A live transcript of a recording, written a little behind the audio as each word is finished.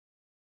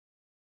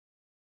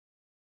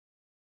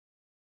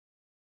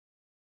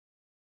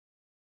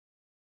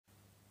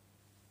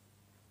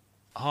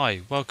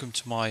Hi, welcome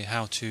to my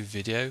how-to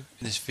video. In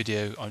this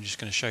video I'm just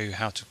going to show you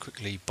how to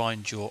quickly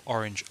bind your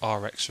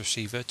OrangeRX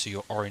receiver to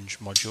your Orange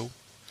module.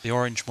 The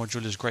Orange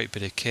module is a great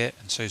bit of kit,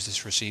 and so is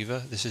this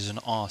receiver. This is an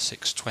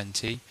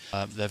R620.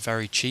 They're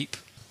very cheap.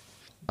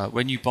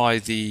 When you buy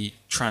the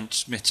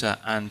transmitter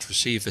and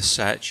receiver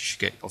set, you should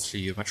get obviously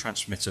your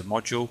transmitter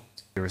module,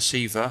 your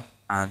receiver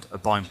and a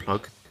bind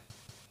plug.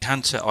 The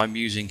handset I'm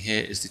using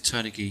here is the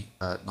Turnigy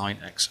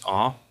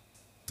 9XR.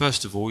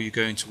 First of all, you're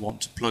going to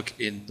want to plug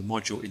in the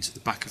module into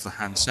the back of the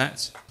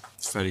handset.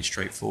 It's fairly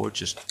straightforward,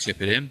 just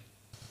clip it in.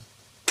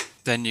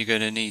 Then you're going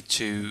to need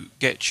to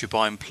get your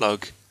bind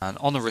plug, and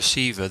on the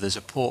receiver there's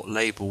a port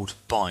labelled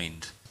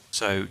bind.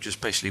 So just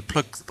basically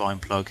plug the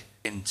bind plug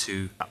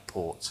into that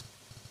port.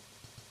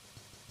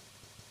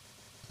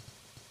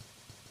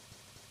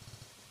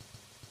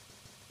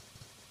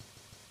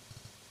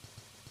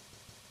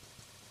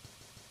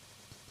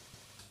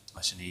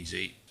 Nice and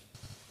easy.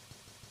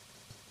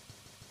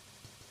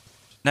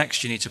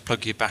 Next, you need to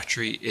plug your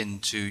battery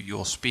into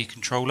your speed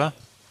controller.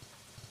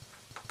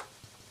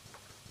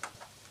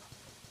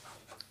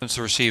 Once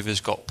the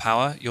receiver's got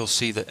power, you'll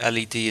see the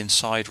LED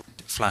inside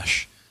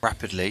flash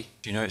rapidly.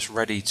 You know it's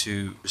ready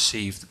to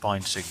receive the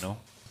bind signal.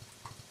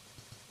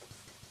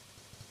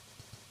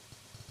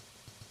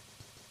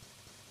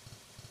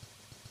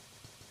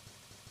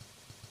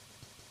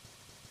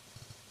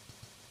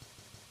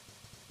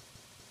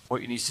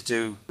 What you need to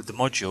do with the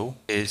module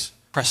is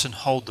press and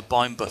hold the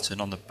bind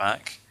button on the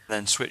back,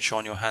 then switch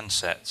on your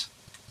handset.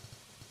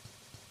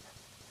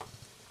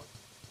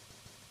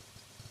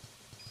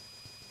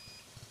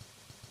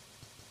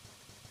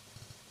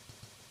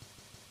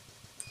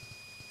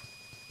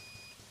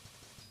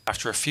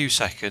 After a few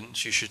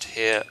seconds you should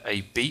hear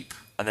a beep,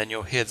 and then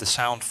you'll hear the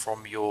sound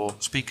from your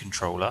speed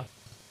controller.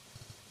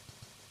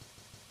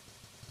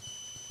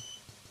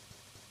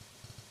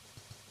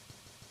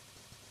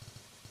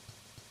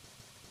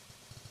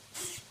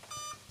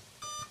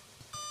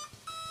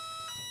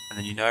 And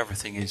then you know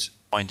everything is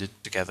binded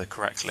together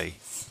correctly.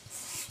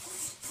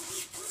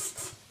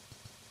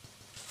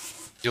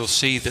 You'll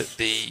see that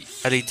the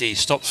LED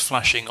stops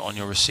flashing on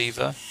your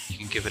receiver. You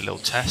can give it a little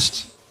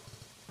test.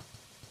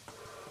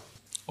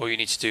 All you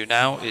need to do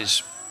now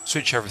is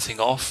switch everything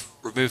off,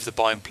 remove the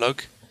bind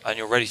plug, and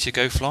you're ready to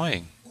go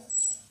flying.